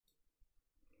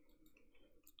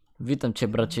Witam cię,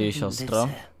 bracie i siostro.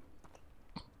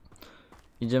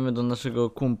 Idziemy do naszego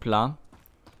kumpla,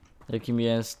 jakim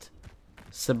jest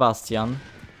Sebastian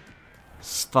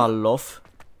Swallow.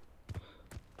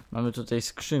 Mamy tutaj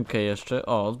skrzynkę jeszcze.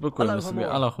 O, odblokujemy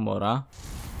sobie Alahumora.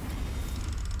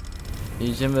 I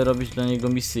idziemy robić dla niego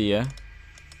misję.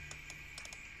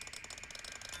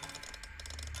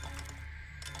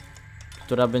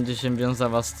 Która będzie się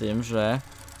wiązała z tym, że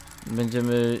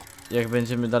jak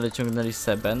będziemy dalej ciągnęli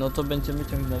Sebę, no to będziemy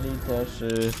ciągnęli też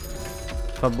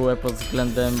fabułę pod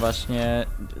względem właśnie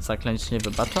zaklęć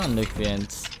niewybaczalnych,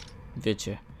 więc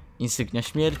wiecie, insygnia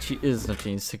śmierci,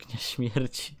 insygnia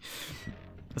śmierci.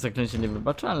 Zaklęcia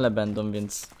niewybaczalne będą,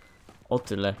 więc o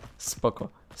tyle, spoko.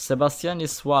 Sebastianie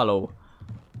Swallow,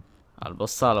 albo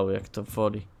Sallow, jak to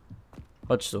woli.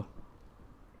 Chodź tu.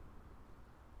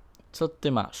 Co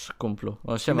ty masz, kumplu?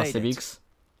 O, siema, Sybix.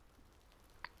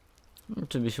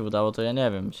 Czy by się udało, to ja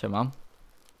nie wiem. Siema.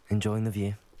 Enjoying the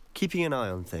view. Keeping an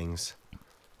eye on things.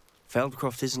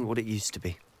 Feldcroft isn't what it used to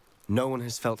be. No one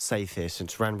has felt safe here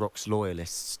since Ranrock's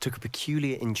loyalists took a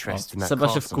peculiar interest in that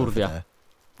castle over there.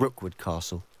 Rookwood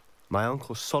Castle. My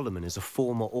uncle Solomon is a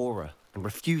former Auror and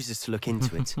refuses to look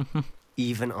into it,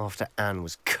 even after Anne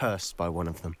was cursed by one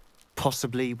of them.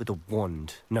 Possibly with a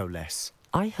wand, no less.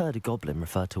 I heard a goblin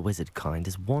refer to wizard kind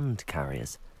as wand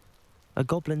carriers. Are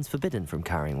goblins forbidden from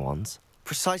carrying wands?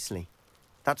 Precisely.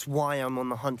 That's why I'm on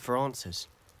the hunt for answers.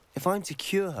 If I'm to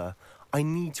cure her, I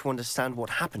need to understand what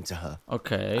happened to her.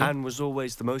 Okay. Anne was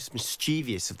always the most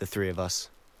mischievous of the three of us.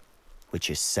 Which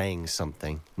is saying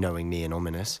something, knowing me and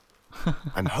ominous.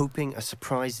 I'm hoping a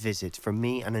surprise visit from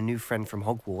me and a new friend from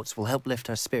Hogwarts will help lift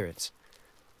her spirits.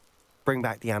 Bring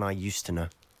back the Anne I used to know.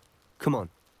 Come on.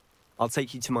 I'll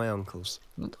take you to my uncle's.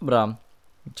 No dobra.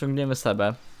 Ciągniemy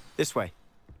Sebę. This way.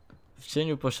 W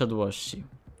cieniu posiadłości.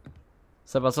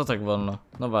 Seba, co tak wolno?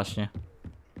 No właśnie.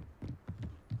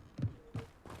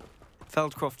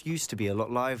 Feldcroft used to be a lot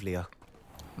livelier.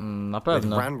 Na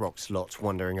pewno. With Ranrock's lot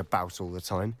wandering about all the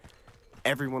time.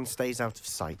 Everyone stays out of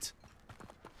sight.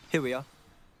 Here we are.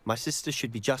 My sister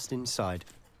should be just inside.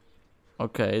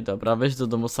 Okej, dobra, wejdź do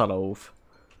domu Sallowów.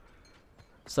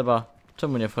 Seba,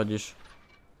 czemu nie wchodzisz?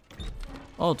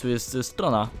 O, tu jest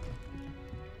strona.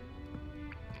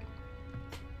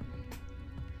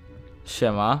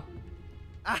 Siema.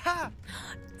 Aha!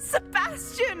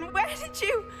 Sebastian, where did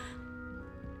you...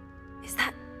 Is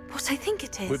that what I think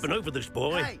it is? We've been over this,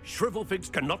 boy. Hey.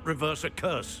 Shrivelfigs cannot reverse a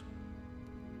curse.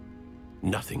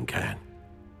 Nothing can.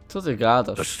 Co ty The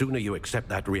gadasz? sooner you accept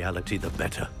that reality, the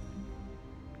better.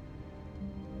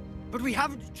 But we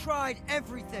haven't tried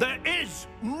everything. There is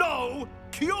no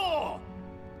cure!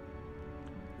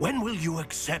 When will you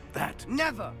accept that?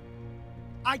 Never.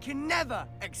 I can never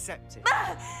accept it.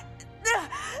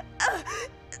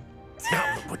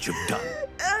 Now look what you've done.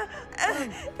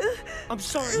 I'm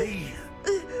sorry. Leave.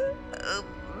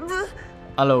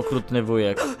 Ale okrutny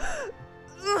wujek.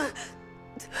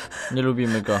 Nie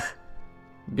lubimy go.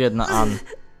 Biedna Anne.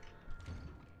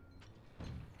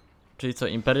 Czyli co,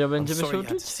 Imperio będziemy się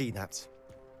uczyć? See that.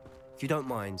 If you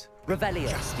don't mind, Revelio.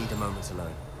 just need a moment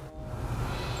alone.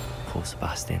 Poor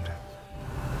Sebastian.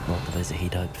 Not the visit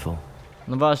he'd hoped for.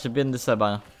 No właśnie, biedny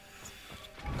Seba.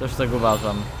 Też tak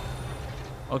uważam.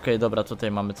 Okej, dobra,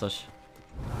 tutaj mamy coś.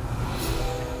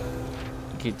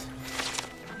 Kit.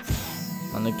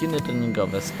 Manekiny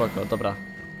treningowe, spoko, dobra.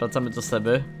 Wracamy do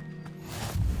Seby.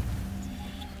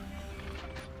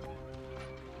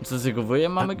 Co z jego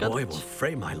wujem mamy That boy gadać? will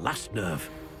fray my last nerve.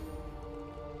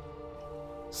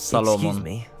 Salomon. Excuse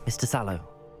me, Mr. Sallow.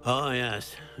 Oh,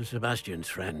 yes, Sebastian's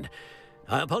friend.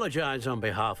 I apologize on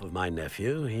behalf of my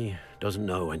nephew. He doesn't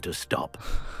know when to stop.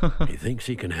 He thinks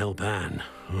he can help Anne,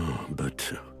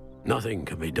 but nothing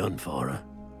can be done for her.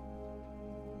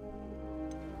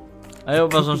 A ja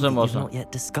uważam, że You've można. not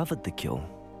yet discovered the cure.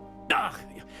 Ah,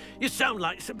 you sound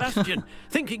like Sebastian,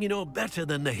 thinking you know better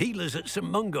than the healers at St.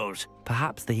 Mungo's.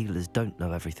 Perhaps the healers don't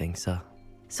know everything, sir.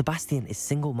 Sebastian is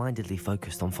single-mindedly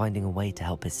focused on finding a way to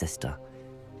help his sister.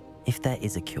 If there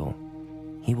is a cure,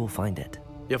 he will find it.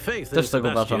 Your faith in Też tak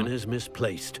Sebastian uważam. is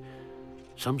misplaced.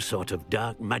 Some sort of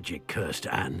dark magic cursed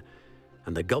Anne,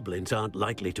 and the goblins aren't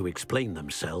likely to explain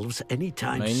themselves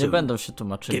anytime No i nie soon. będą się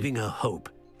tłumaczyli. Giving her hope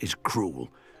is cruel.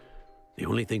 The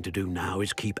only thing to do now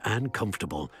is keep Anne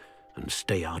comfortable and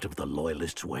stay out of the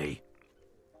loyalists' way.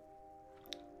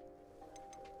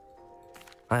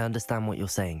 I understand what you're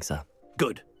saying, sir.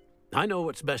 Good. I know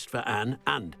what's best for Anne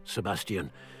and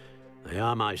Sebastian. They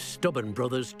are my stubborn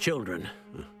brother's children.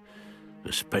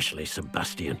 Especially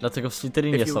Sebastian. Dlatego w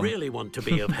Slytherinie If you są. really want to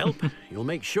be of help, you'll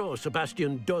make sure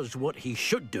Sebastian does what he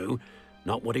should do,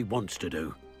 not what he wants to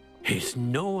do. He's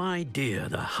no idea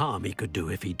the harm he could do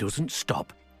if he doesn't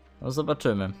stop. No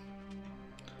zobaczymy.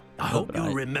 I hope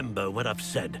you remember what I've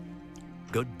said.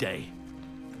 Good day.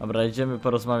 Dobra, idziemy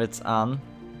porozmawiać z Ann.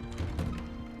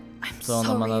 Co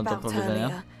ona ma nam do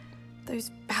powiedzenia?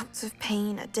 Those bouts of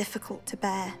pain are difficult to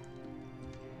bear.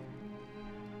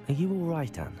 Are you all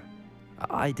right, Anne?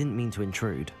 I didn't mean to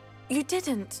intrude. You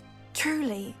didn't,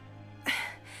 truly.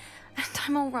 And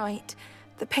I'm all right.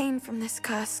 The pain from this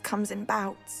curse comes in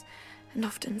bouts, and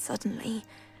often suddenly.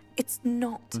 It's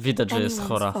not anyone's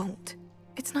fault.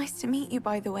 It's nice to meet you,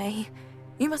 by the way.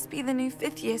 You must be the new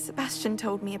 5th year Sebastian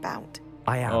told me about.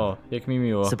 I am. O, jak mi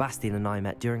miło. Sebastian and I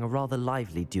met during a rather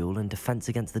lively duel in defense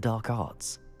against the dark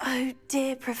arts. Oh,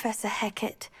 dear Professor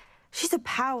Hecat. She's a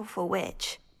powerful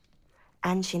witch.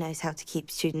 And she knows how to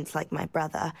keep students like my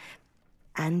brother,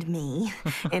 and me,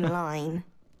 in line.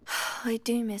 I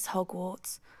do miss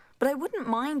Hogwarts, but I wouldn't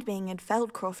mind being in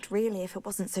Feldcroft, really, if it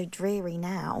wasn't so dreary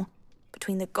now.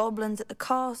 Between the goblins at the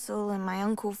castle and my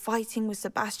uncle fighting with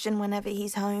Sebastian whenever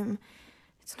he's home,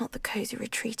 it's not the cozy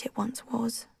retreat it once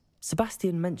was.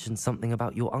 Sebastian mentioned something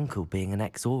about your uncle being an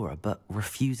ex-Auror, but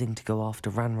refusing to go after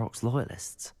Ranrock's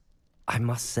loyalists. I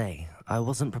must say, I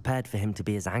wasn't prepared for him to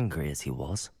be as angry as he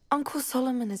was. Uncle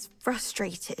Solomon is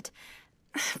frustrated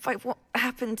by what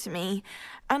happened to me,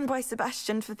 and by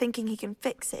Sebastian for thinking he can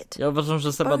fix it. Ja uważam,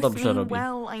 że Seba dobrze robi.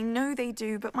 Well, I know they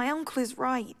do, but my uncle is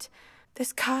right.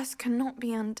 This curse cannot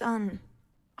be undone.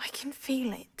 I can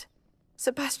feel it.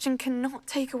 Sebastian cannot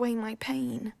take away my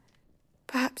pain.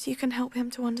 Perhaps you can help him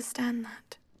to understand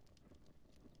that.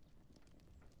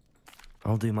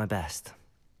 I'll do my best.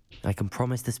 I can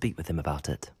promise to speak with him about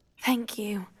it. Thank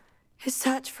you. His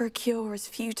search for a cure is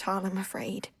futile, I'm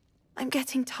afraid. I'm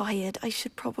getting tired. I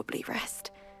should probably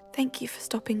rest. Thank you for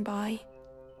stopping by.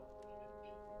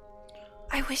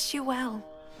 I wish you well.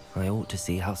 I ought to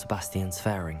see how Sebastian's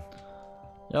faring.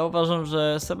 Ja uważam,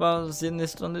 że Seba z jednej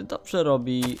strony dobrze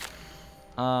robi,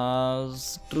 a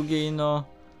z drugiej no...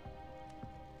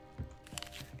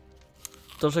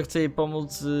 To, że chce jej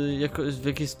pomóc, w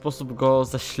jakiś sposób go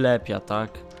zaślepia,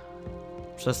 tak?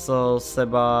 Przez co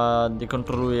Seba nie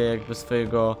kontroluje jakby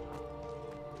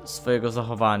swojego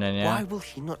zachowania, nie?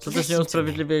 Co też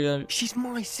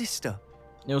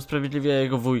nie usprawiedliwia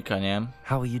jego wujka, nie?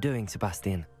 How are you doing,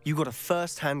 Sebastian? You got a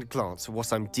first-hand glance at what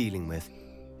I'm dealing with.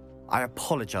 I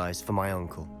apologize for my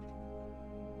uncle.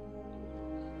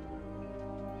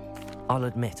 I'll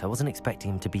admit, I wasn't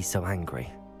expecting him to be so angry.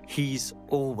 He's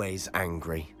always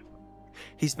angry.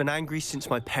 He's been angry since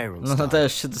my parents No died.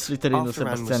 też się do Slytherinu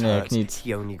Sebastianie jak nic.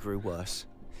 He only grew worse.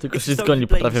 Tylko wszystko nie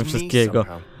potrafią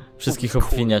wszystkich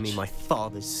obwiniać. My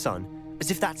father's son,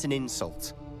 as if that's an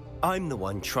insult. I'm the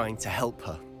one trying to help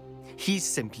her.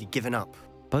 He's simply given up.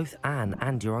 Both Anne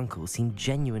and your uncle seem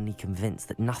genuinely convinced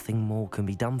that nothing more can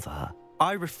be done for her.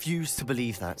 I refuse to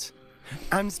believe that.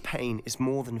 Anne's pain is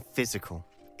more than physical.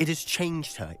 It has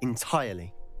changed her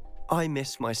entirely. I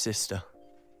miss my sister.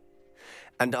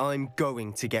 And I'm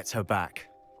going to get her back.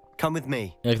 Come with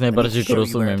me. Jak najbardziej go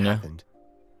rozumiem, nie?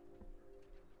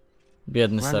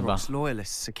 Biedny Seba. Ranrock's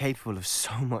loyalists are capable of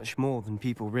so much more than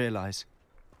people realize.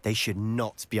 They should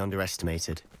not be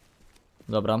underestimated.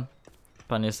 Dobra.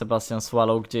 Panie Sebastian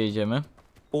Swallow, gdzie idziemy?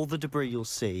 All the debris you'll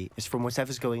see is from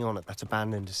whatever's going on at that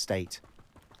abandoned estate.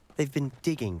 They've been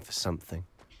digging for something.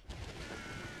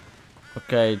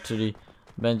 Okej, czyli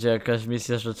będzie jakaś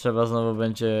misja, że trzeba znowu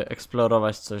będzie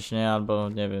eksplorować coś, nie? Albo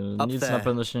nie wiem, nic na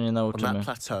pewno się nie nauczymy. On that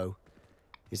plateau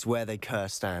is where they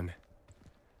cursed Anne.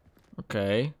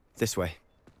 Okej. This way.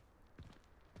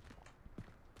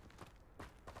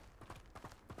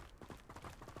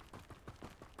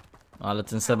 Ale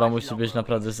ten Seba musi być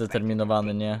naprawdę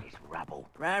zdeterminowany, nie?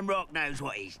 Ranrock knows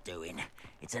what he's doing.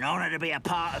 It's an honor to be a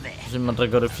part of it. Czy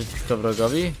mandragory przeciwko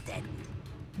wrogowi?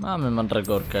 Mamy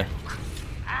mandragorkę.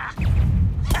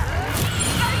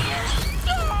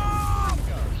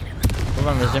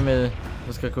 Chyba weźmiemy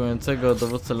wyskakującego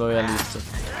dowódcę lojalistów.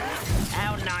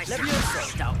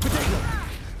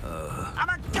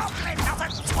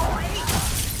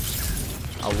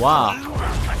 Ała!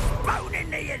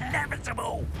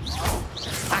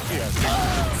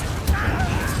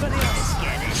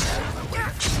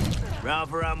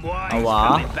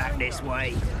 Ała!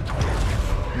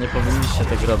 Nie powinniście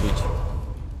tak robić.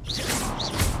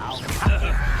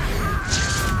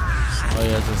 O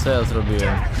Jezu, co ja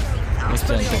zrobiłem? Nie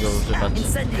chciałem tego używać.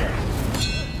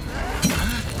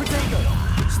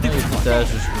 No i ty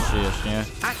też już użyjesz, nie?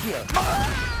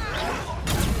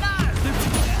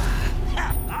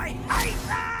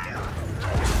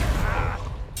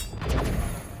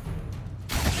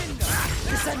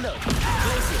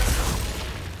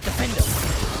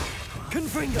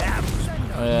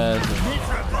 O Jezu.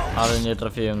 Ale nie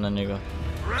trafiłem na niego.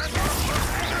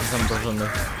 Zamrożony.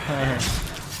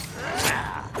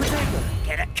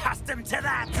 Get accustomed to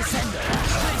that.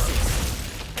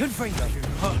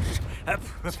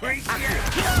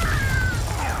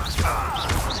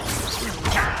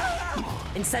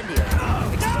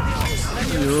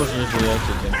 Już nie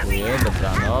żyjecie, dziękuję.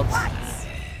 Dobranoc.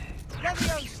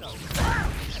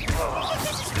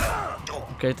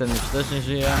 Okej, ten już też nie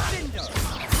żyje.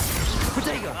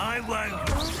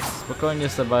 Spokojnie,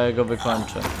 Seba, ja go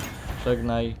wykończę.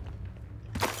 Żegnaj.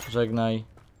 Żegnaj.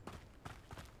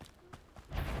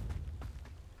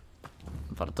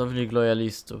 Wartownik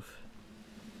lojalistów.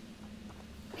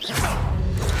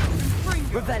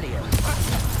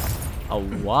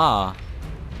 Ała!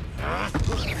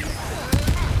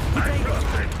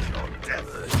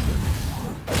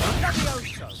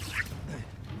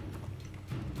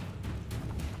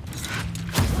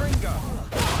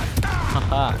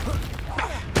 Haha!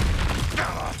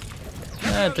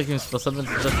 Takim sposobem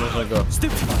to też można go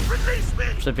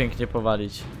przepięknie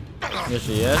powalić. Nie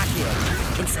żyjesz?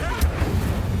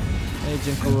 No i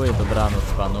dziękuję, dobranoc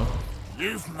panu.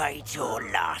 You've made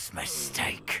your last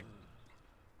mistake.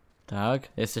 Tak,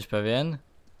 jesteś pewien?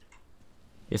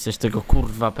 Jesteś tego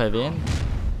kurwa pewien?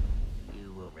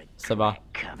 Seba.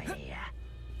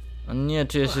 O nie,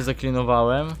 czy ja się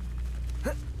zaklinowałem?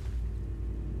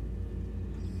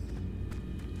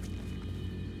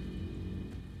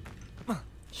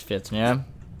 Świetnie.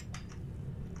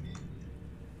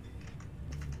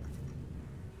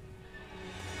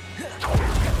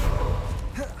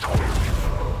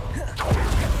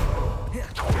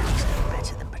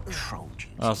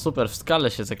 A super, w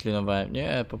skale się zaklinowałem.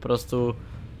 Nie, po prostu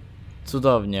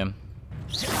cudownie.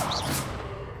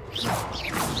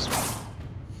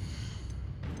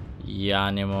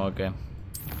 Ja nie mogę.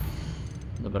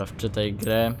 Dobra, wczytaj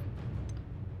grę.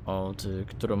 Od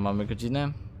którą mamy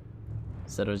godzinę?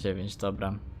 09,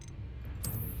 dobra.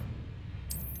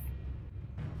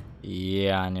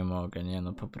 Ja nie mogę, nie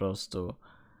no, po prostu.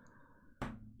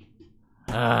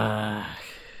 Ach.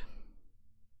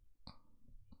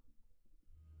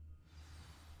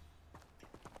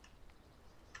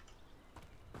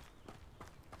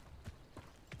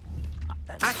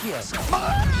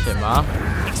 Siema.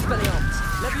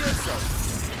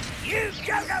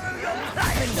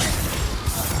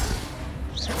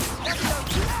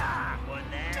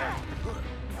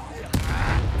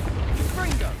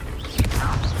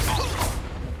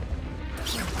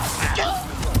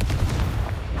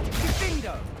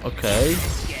 Okej.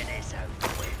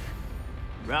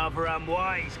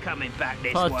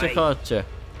 Chodźcie, chodźcie.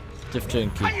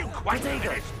 Dziewczynki.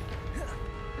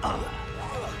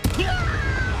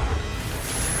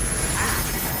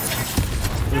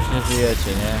 Już nie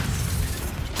żyjecie, nie?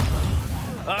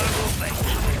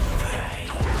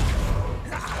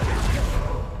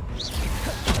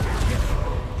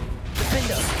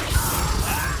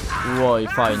 Łoj,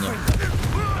 fajnie.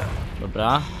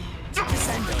 Dobra.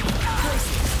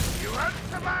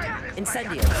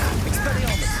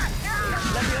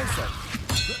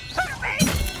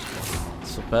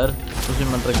 Super. Użyj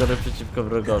mandragory przeciwko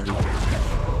wrogowi.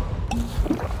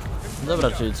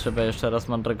 Dobra, czyli trzeba jeszcze raz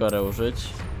mandragorę użyć.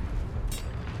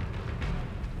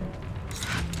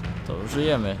 To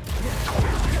użyjemy.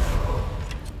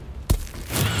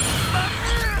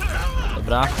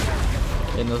 Dobra.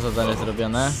 Jedno zadanie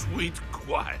zrobione.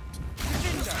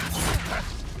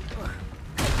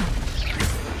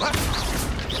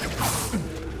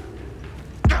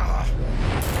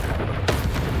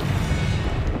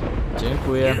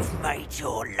 Dziękuję.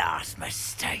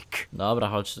 Dobra,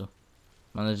 chodź tu.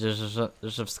 Mam nadzieję,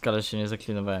 że w skale się nie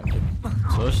zaklinowałem.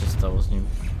 Co się stało z nim?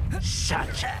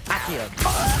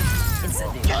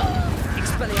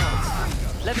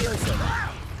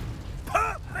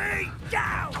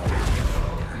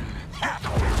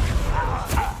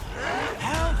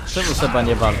 Czemu Seba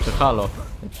nie walczy? Halo.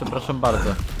 Przepraszam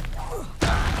bardzo.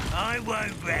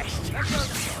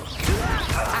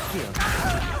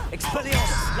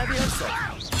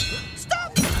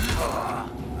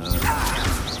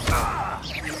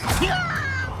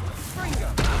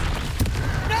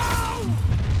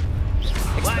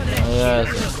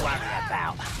 Jezu.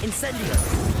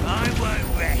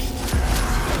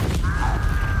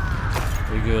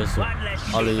 Jezu,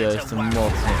 ale ja jestem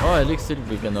mocny. O, eliksir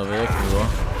wigenowy, jak miło.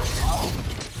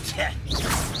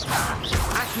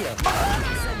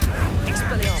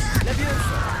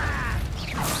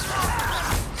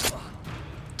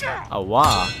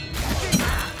 Ała!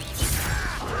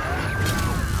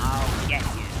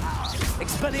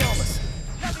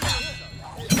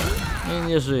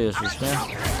 Nie żyjesz już, nie?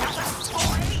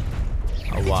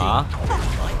 Ła.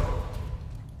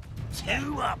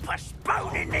 Two are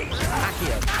postponing these.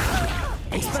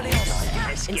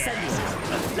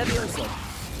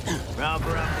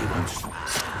 Rubber up.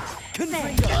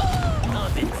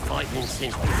 I've been fighting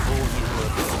since before you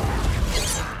were born.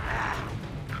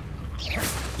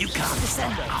 You can't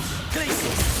descend.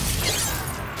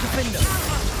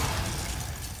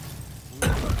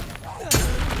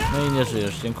 No i nie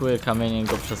żyjesz. Dziękuję, kamieniem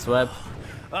go przez łeb.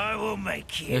 I will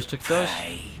make you Jeszcze ktoś?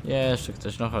 Jeszcze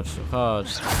ktoś, no chodź tu, chodź.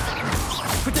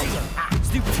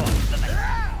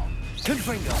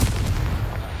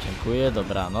 Dziękuję,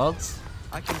 dobranoc.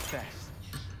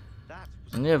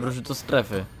 No nie, wrócił do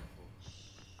strefy.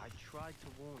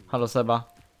 Halo, Seba.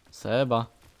 Seba.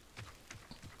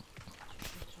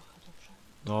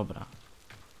 Dobra.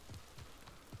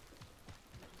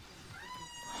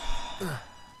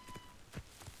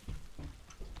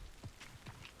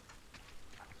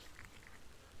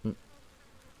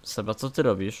 Seba, co ty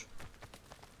robisz?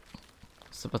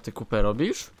 Seba, ty kupę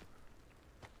robisz?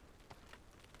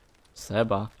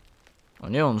 Seba. O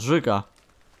nie, on żyga.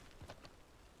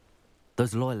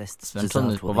 Those loyalists Zmęczony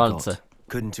deserved po what they walce. got.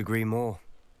 Couldn't agree more.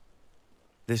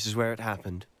 This is where it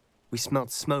happened. We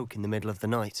smelled smoke in the middle of the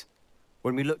night.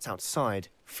 When we looked outside,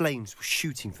 flames were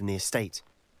shooting from the estate.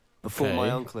 Before my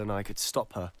uncle and I could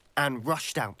stop her, Anne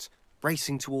rushed out,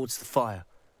 racing towards the fire,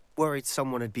 worried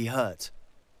someone had been hurt.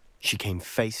 She came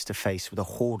face to face with a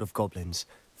horde of goblins,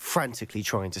 frantically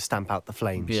trying to stamp out the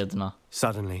flames. Biedna.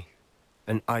 Suddenly,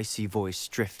 an icy voice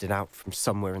drifted out from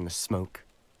somewhere in the smoke.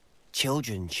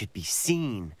 Children should be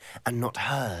seen and not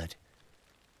heard.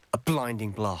 A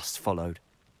blinding blast followed.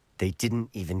 They didn't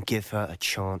even give her a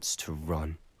chance to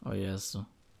run. O Jezu.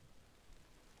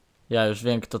 Ja już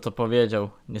wiem, kto to powiedział,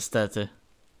 niestety.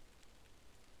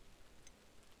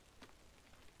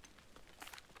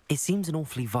 It seems an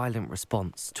awfully violent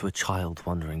response to a child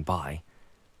wandering by.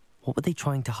 What were they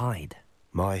trying to hide?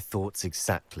 My thoughts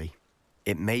exactly.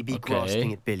 It may be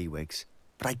grasping at Billywigs,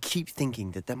 but I keep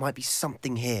thinking that there might be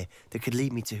something here that could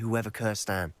lead me to whoever cursed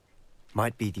Anne.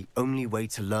 Might be the only way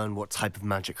to learn what type of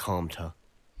magic harmed her,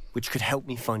 which could help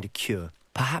me find a cure.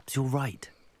 Perhaps you're right.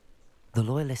 The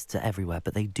loyalists are everywhere,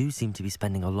 but they do seem to be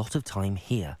spending a lot of time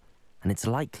here, and it's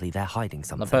likely they're hiding Na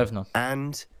something. pewno.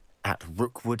 And at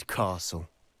Rookwood Castle.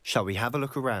 Shall we have a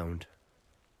look around?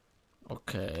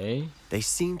 Okej. They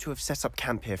seem to have set up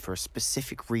camp here for a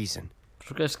specific reason.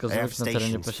 Szukaj wskazówek na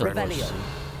terenie posiadłości.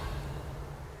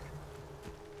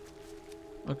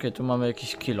 Okej, tu mamy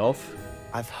jakiś kill off.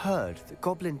 I've heard that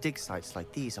goblin dig sites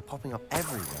like these are popping up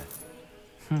everywhere.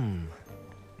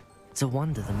 It's a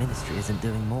wonder the ministry isn't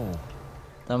doing more.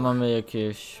 Tam mamy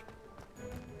jakieś...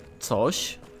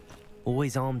 coś.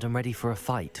 Always armed and ready for a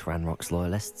fight, Ranrock's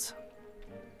loyalists.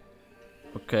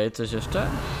 Okej, coś jeszcze?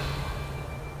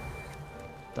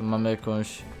 Tam mamy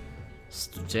jakąś...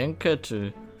 studzienkę,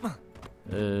 czy...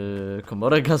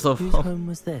 komorę gazową. Whose home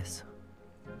was this?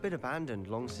 Been abandoned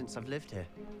long since I've lived here.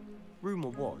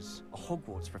 Rumor was a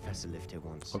Hogwarts professor lived here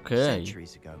once, Okay.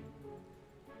 centuries ago.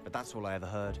 But that's all I ever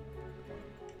heard.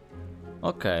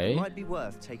 Okej. Might be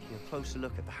worth taking a closer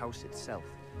look at the house itself.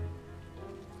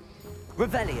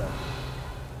 Revelio.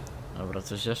 Dobra,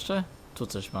 coś jeszcze? Tu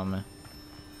coś mamy.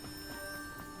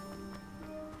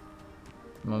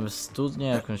 Mamy studnię,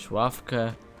 jakąś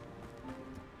ławkę.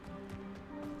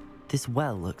 This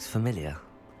well looks familiar.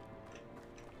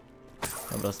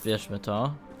 Dobra, zbierzmy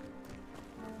to.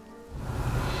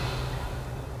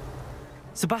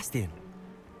 Sebastian,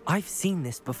 I've seen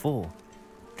this before.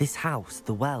 This house,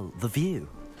 the well, the view.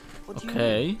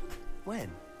 Okej. When?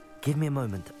 Give me a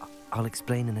moment. I'll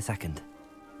explain in a second.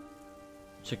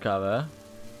 Ciekawe.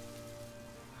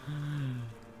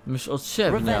 Mysz od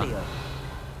siewnia.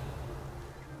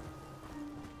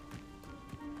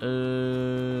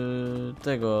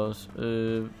 Tego...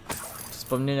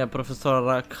 wspomnienia profesora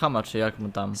Rackhama, czy jak mu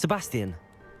tam. Sebastian,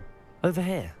 over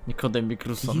here. Nikodem Do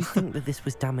Mikruson. you think that this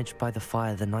was damaged by the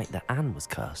fire the night that Anne was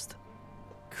cursed?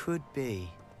 Could be.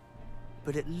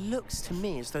 But it looks to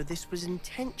me as though this was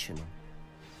intentional.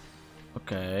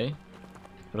 Okej.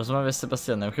 Rozmawiam z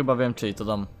Sebastianem, chyba wiem czyj to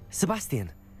dom. Sebastian,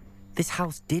 this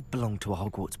house did belong to a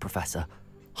Hogwarts professor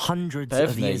hundreds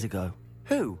of years ago.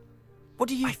 Who? What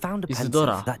do you... I found a Isidora.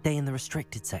 pencil that day in the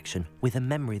restricted section with a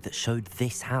memory that showed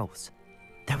this house.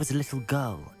 There was a little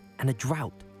girl and a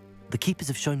drought. The keepers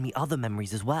have shown me other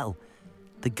memories as well.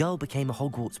 The girl became a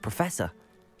Hogwarts professor.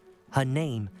 Her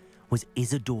name was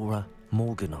Isadora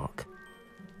Morganach.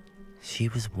 She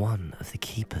was one of the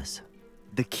keepers.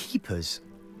 The keepers?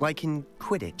 Like in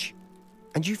Quidditch?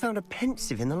 And you found a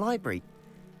pensive in the library?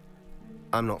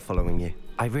 I'm not following you.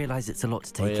 I realize it's a lot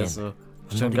to O take in. Jezu.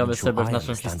 I'm not Wciągamy even sure sobie w I naszą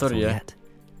understand it all historię. yet.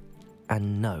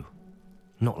 And no,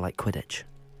 not like Quidditch.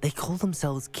 They call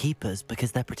themselves keepers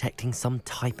because they're protecting some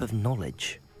type of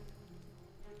knowledge.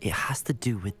 It has to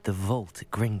do with the vault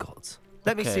at Gringotts.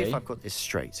 Let me see if I've got this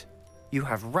straight. You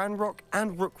have Ranrock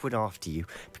and Rookwood after you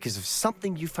because of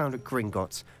something you found at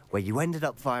Gringotts where you ended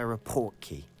up via a port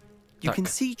key. You can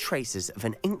see traces of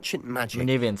an ancient magic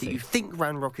that you think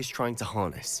Ranrock is trying to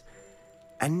harness.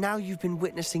 And now you've been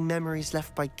witnessing memories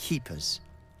left by keepers.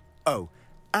 Oh,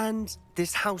 and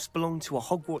this house belonged to a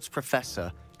Hogwarts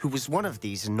professor who was one of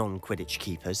these non-Quidditch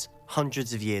keepers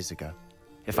hundreds of years ago.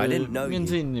 If I didn't know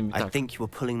you, I think you were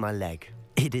pulling my leg.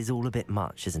 It is all a bit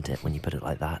much, isn't it, when you put it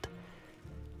like that?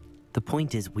 The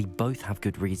point is, we both have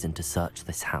good reason to search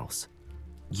this house.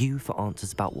 You for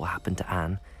answers about what happened to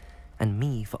Anne, and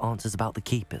me for answers about the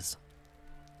keepers.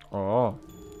 Oh.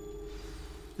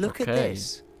 Look at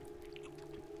this.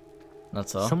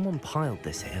 That's all. Someone piled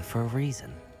this here for a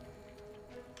reason.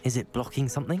 Is it blocking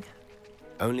something?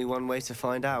 Only one way to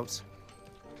find out.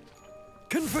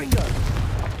 Confringo!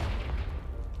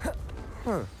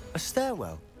 Huh, a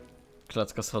stairwell.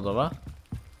 Klatka schodowa.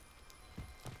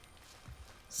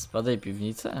 Spadaj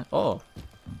piwnicę. O,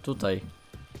 tutaj.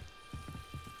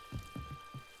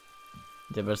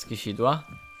 Diabelskie sidła.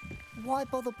 Why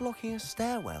bother blocking a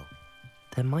stairwell?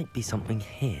 There might be something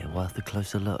here worth a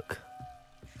closer look.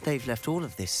 They've left all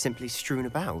of this simply strewn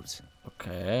about.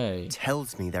 Okej.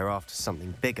 Tells me they're after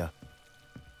something bigger.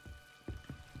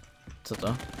 Co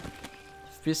to?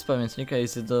 Wpis z pamiętnika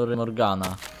Izydory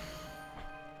Morgana.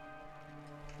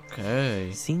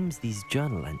 Okej. Seems these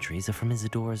journal entries are from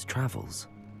Isidora's travels.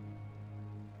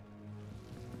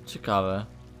 Ciekawe.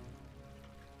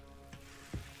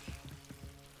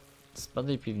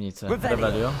 Spadaj piwnicę.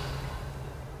 Rebelio.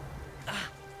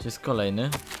 Gdzie jest kolejny?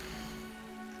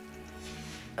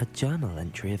 A journal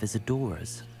entry of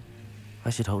Isidora's.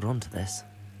 I should hold on to this.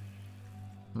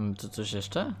 Tu coś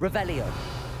jeszcze? Revelio.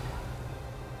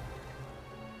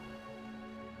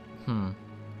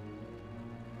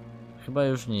 Chyba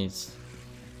już nic.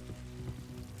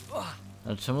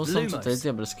 Ale czemu są tutaj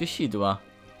diabelskie sidła?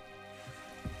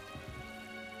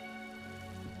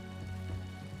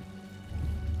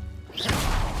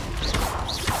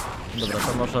 Dobra,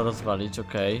 to można rozwalić,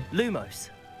 okej. Lumos.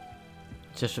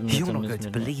 Cieszy mnie to You're not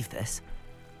niezmiernie. going to believe this.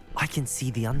 I can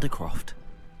see the Undercroft.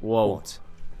 Wow. What?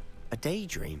 A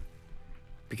daydream?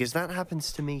 Because that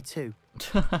happens to me too.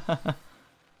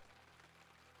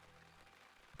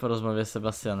 Porozmawiam z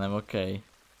Sebastianem, okej.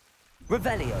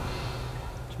 Revelio.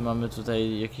 Czy mamy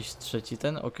tutaj jakiś trzeci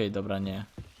ten? Okej, dobra, nie.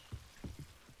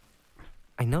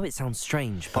 I know it sounds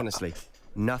strange, but Honestly,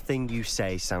 nothing you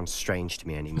say sounds strange to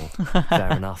me anymore.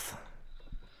 fair enough.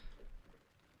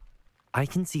 I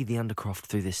can see the Undercroft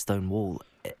through this stone wall,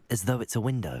 as though it's a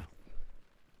window.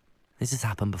 This has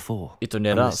happened before. I to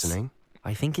nie I'm raz. listening.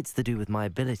 I think it's to do with my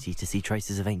ability to see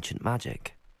traces of ancient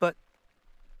magic. But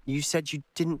you said you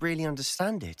didn't really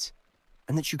understand it,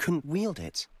 and that you couldn't wield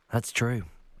it. That's true,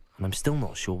 and I'm still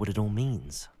not sure what it all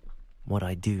means. What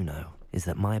I do know is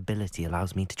that my ability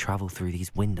allows me to travel through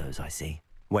these windows I see.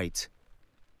 Wait.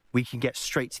 We can get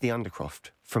straight to the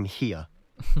Undercroft from here.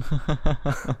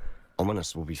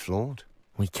 Ominous will be flawed.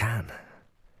 We can.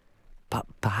 But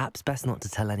perhaps best not to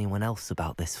tell anyone else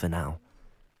about this for now.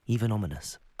 Even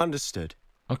Ominous. Understood.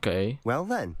 Okej. Well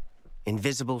then,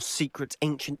 invisible, secret,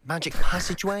 ancient magic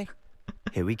passageway?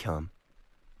 Here we come.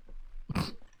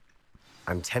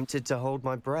 I'm tempted to hold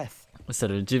my breath.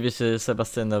 Serio, dziwię się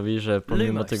Sebastianowi, że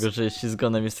pomimo tego, że jest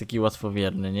ślizgonem, jest taki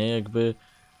łatwowierny, nie? Jakby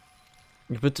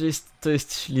to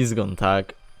jest ślizgon,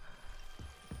 tak?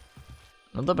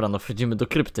 No dobra, no wchodzimy do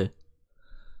krypty.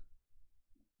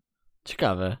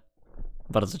 Ciekawe.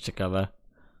 Bardzo ciekawe.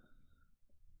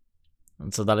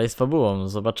 Co dalej z fabułą? No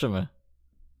zobaczymy.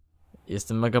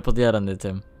 Jestem mega podjarany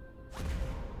tym.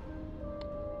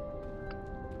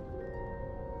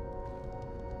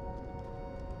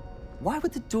 Why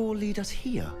would the door lead us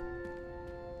here?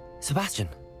 Sebastian,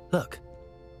 look.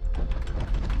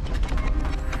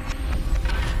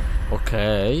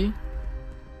 Okej.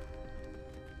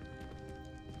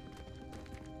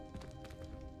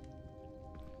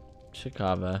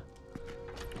 Ciekawe.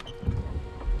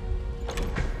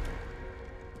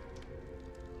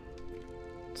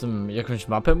 Co, jakąś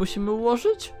mapę musimy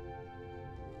ułożyć?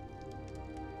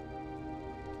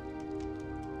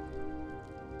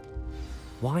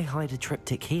 Why hide a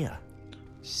triptych here?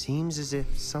 Seems as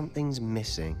if something's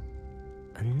missing.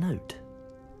 A note.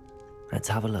 Let's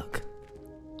have a look.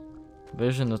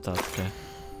 Wyjrzę notatkę.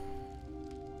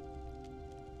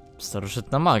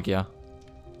 Starożytna magia.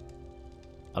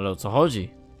 Ale o co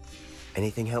chodzi?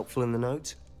 Anything helpful in the note?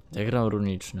 Diagram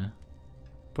runiczny.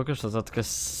 Pokaż notatkę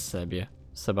sobie.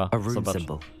 Seba, A rune zobacz.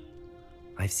 symbol.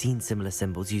 I've seen similar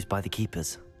symbols used by the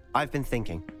keepers. I've been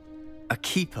thinking. A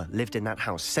keeper lived in that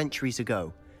house centuries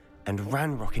ago, and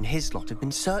Ranrock and his lot have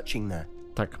been searching there.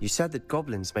 Tak. You said that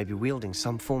goblins may be wielding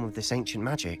some form of this ancient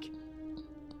magic.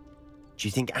 Do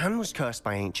you think Anne was cursed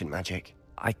by ancient magic?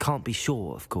 I can't be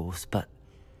sure, of course, but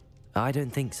I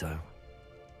don't think so.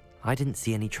 I didn't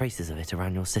see any traces of it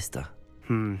around your sister.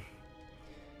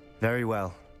 Very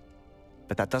well.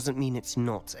 But that doesn't mean it's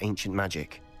not ancient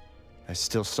magic. There's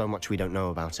still so much we don't know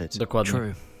about it. Dokładnie.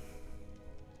 True.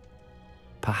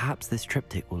 Perhaps this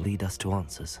triptych will lead us to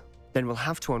answers. Then we'll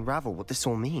have to unravel what this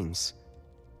all means.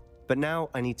 But now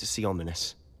I need to see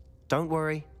Ominous. Don't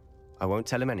worry, I won't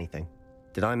tell him anything.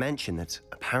 Did I mention that,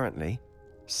 apparently,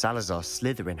 Salazar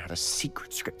Slytherin had a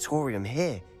secret scriptorium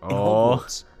here in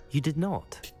Hogwarts? You did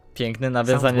not. Piękne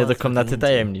nawiązanie do komnaty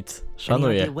tajemnic. Any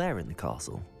Szanuję. idea where in the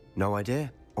castle? No idea.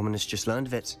 Ominous just learned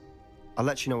of it. I'll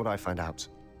let you know what I find out.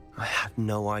 I had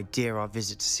no idea our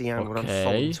visit to see Anne would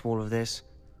unfold into all of this.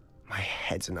 My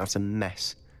head's an utter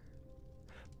mess.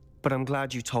 But I'm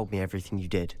glad you told me everything you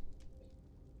did.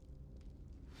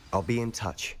 I'll be in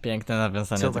touch. Piękne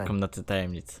nawiązanie do komnaty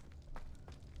tajemnic.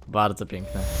 Bardzo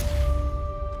piękne.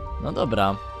 No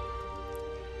dobra.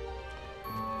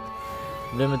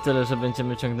 Wiemy tyle, że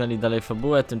będziemy ciągnęli dalej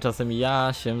fabułę. Tymczasem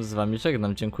ja się z wami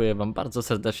żegnam. Dziękuję wam bardzo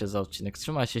serdecznie za odcinek.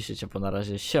 Trzymajcie się ciepło, na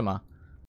razie. Siema.